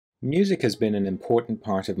Music has been an important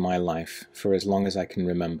part of my life for as long as I can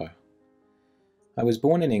remember. I was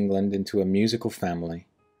born in England into a musical family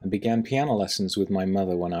and began piano lessons with my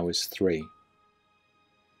mother when I was 3.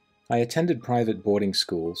 I attended private boarding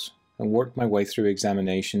schools and worked my way through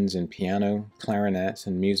examinations in piano, clarinet,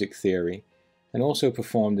 and music theory, and also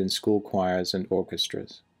performed in school choirs and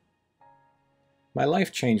orchestras. My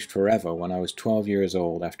life changed forever when I was 12 years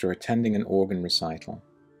old after attending an organ recital.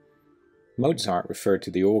 Mozart referred to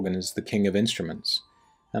the organ as the king of instruments,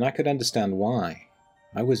 and I could understand why.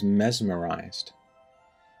 I was mesmerized.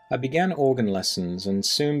 I began organ lessons and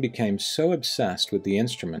soon became so obsessed with the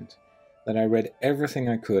instrument that I read everything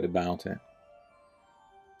I could about it.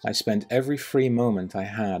 I spent every free moment I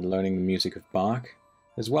had learning the music of Bach,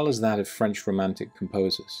 as well as that of French Romantic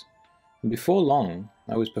composers, and before long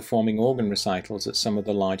I was performing organ recitals at some of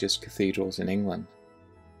the largest cathedrals in England.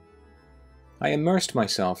 I immersed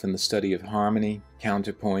myself in the study of harmony,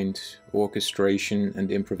 counterpoint, orchestration,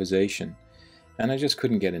 and improvisation, and I just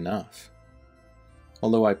couldn't get enough.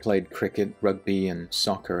 Although I played cricket, rugby, and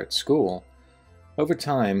soccer at school, over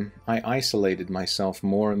time I isolated myself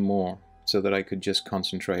more and more so that I could just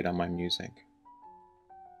concentrate on my music.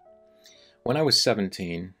 When I was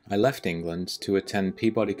 17, I left England to attend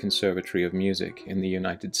Peabody Conservatory of Music in the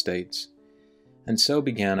United States, and so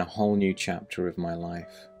began a whole new chapter of my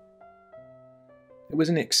life. It was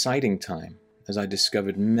an exciting time, as I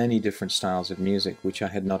discovered many different styles of music which I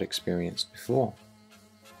had not experienced before.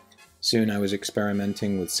 Soon I was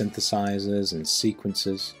experimenting with synthesizers and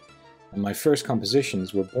sequences, and my first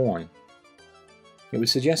compositions were born. It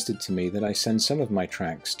was suggested to me that I send some of my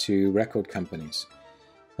tracks to record companies,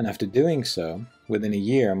 and after doing so, within a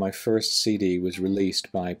year my first CD was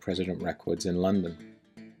released by President Records in London.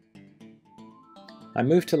 I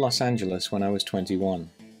moved to Los Angeles when I was 21.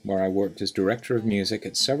 Where I worked as director of music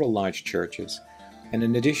at several large churches, and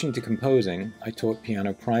in addition to composing, I taught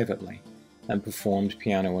piano privately and performed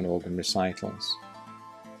piano and organ recitals.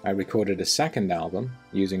 I recorded a second album,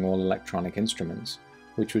 using all electronic instruments,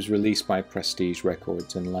 which was released by Prestige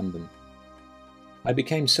Records in London. I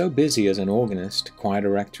became so busy as an organist, choir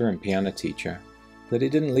director, and piano teacher that it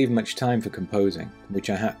didn't leave much time for composing, which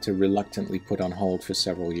I had to reluctantly put on hold for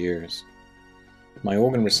several years. My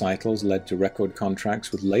organ recitals led to record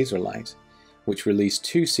contracts with Laserlight, which released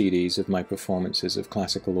 2 CDs of my performances of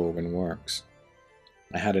classical organ works.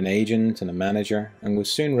 I had an agent and a manager, and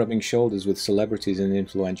was soon rubbing shoulders with celebrities and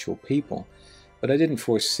influential people, but I didn't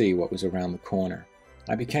foresee what was around the corner.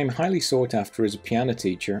 I became highly sought after as a piano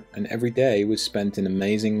teacher, and every day was spent in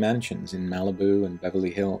amazing mansions in Malibu and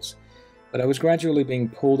Beverly Hills, but I was gradually being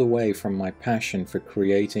pulled away from my passion for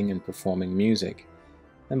creating and performing music,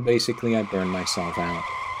 and basically I burned myself out.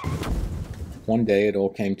 One day it all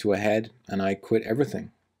came to a head, and I quit everything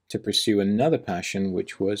to pursue another passion,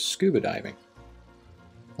 which was scuba diving.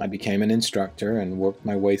 I became an instructor and worked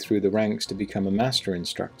my way through the ranks to become a master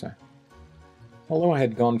instructor. Although I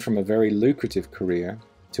had gone from a very lucrative career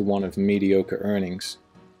to one of mediocre earnings,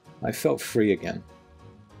 I felt free again.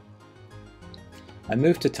 I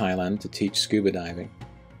moved to Thailand to teach scuba diving,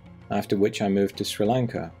 after which I moved to Sri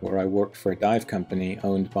Lanka, where I worked for a dive company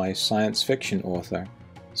owned by science fiction author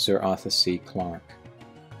Sir Arthur C. Clarke.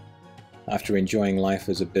 After enjoying life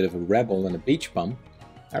as a bit of a rebel and a beach bum,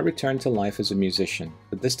 I returned to life as a musician,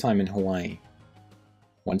 but this time in Hawaii.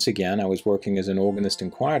 Once again, I was working as an organist and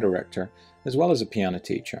choir director, as well as a piano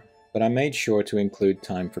teacher, but I made sure to include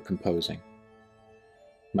time for composing.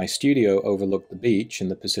 My studio overlooked the beach and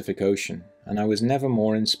the Pacific Ocean, and I was never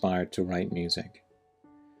more inspired to write music.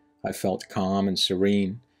 I felt calm and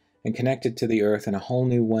serene, and connected to the earth in a whole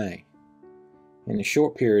new way. In a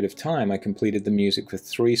short period of time, I completed the music for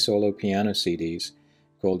 3 solo piano CDs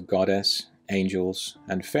called Goddess, Angels,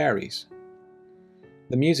 and Fairies.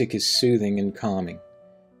 The music is soothing and calming,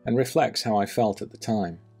 and reflects how I felt at the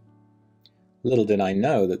time. Little did I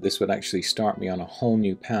know that this would actually start me on a whole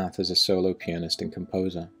new path as a solo pianist and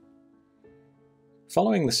composer.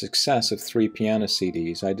 Following the success of 3 piano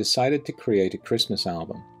CDs, I decided to create a Christmas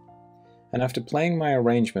album. And after playing my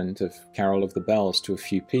arrangement of Carol of the Bells to a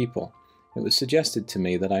few people, it was suggested to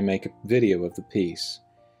me that I make a video of the piece.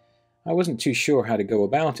 I wasn't too sure how to go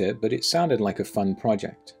about it, but it sounded like a fun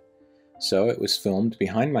project. So it was filmed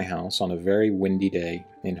behind my house on a very windy day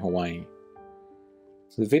in Hawaii.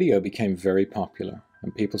 The video became very popular,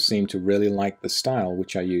 and people seemed to really like the style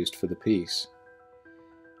which I used for the piece.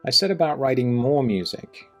 I set about writing more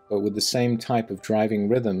music, but with the same type of driving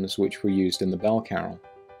rhythms which were used in the bell carol,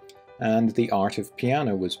 and The Art of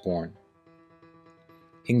Piano was born.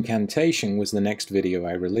 Incantation was the next video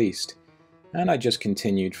I released, and I just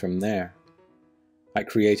continued from there. I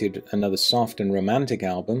created another soft and romantic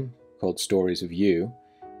album called Stories of You,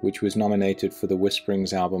 which was nominated for the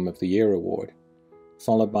Whisperings Album of the Year award,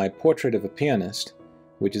 followed by Portrait of a Pianist,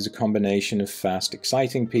 which is a combination of fast,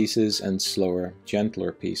 exciting pieces and slower,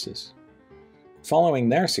 gentler pieces. Following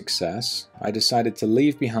their success, I decided to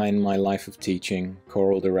leave behind my life of teaching,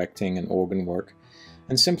 choral directing, and organ work,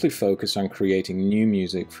 and simply focus on creating new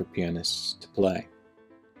music for pianists to play.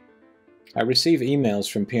 I receive emails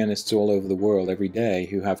from pianists all over the world every day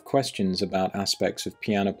who have questions about aspects of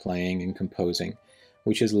piano playing and composing,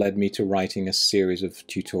 which has led me to writing a series of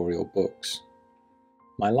tutorial books.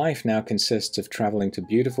 My life now consists of traveling to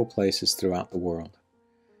beautiful places throughout the world,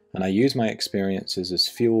 and I use my experiences as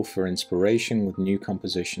fuel for inspiration with new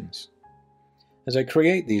compositions. As I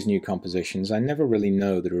create these new compositions, I never really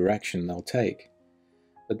know the direction they'll take,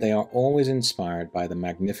 but they are always inspired by the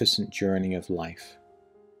magnificent journey of life.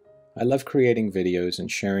 I love creating videos and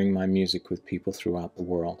sharing my music with people throughout the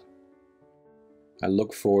world. I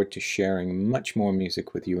look forward to sharing much more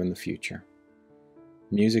music with you in the future.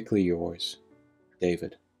 Musically yours,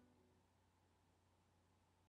 David.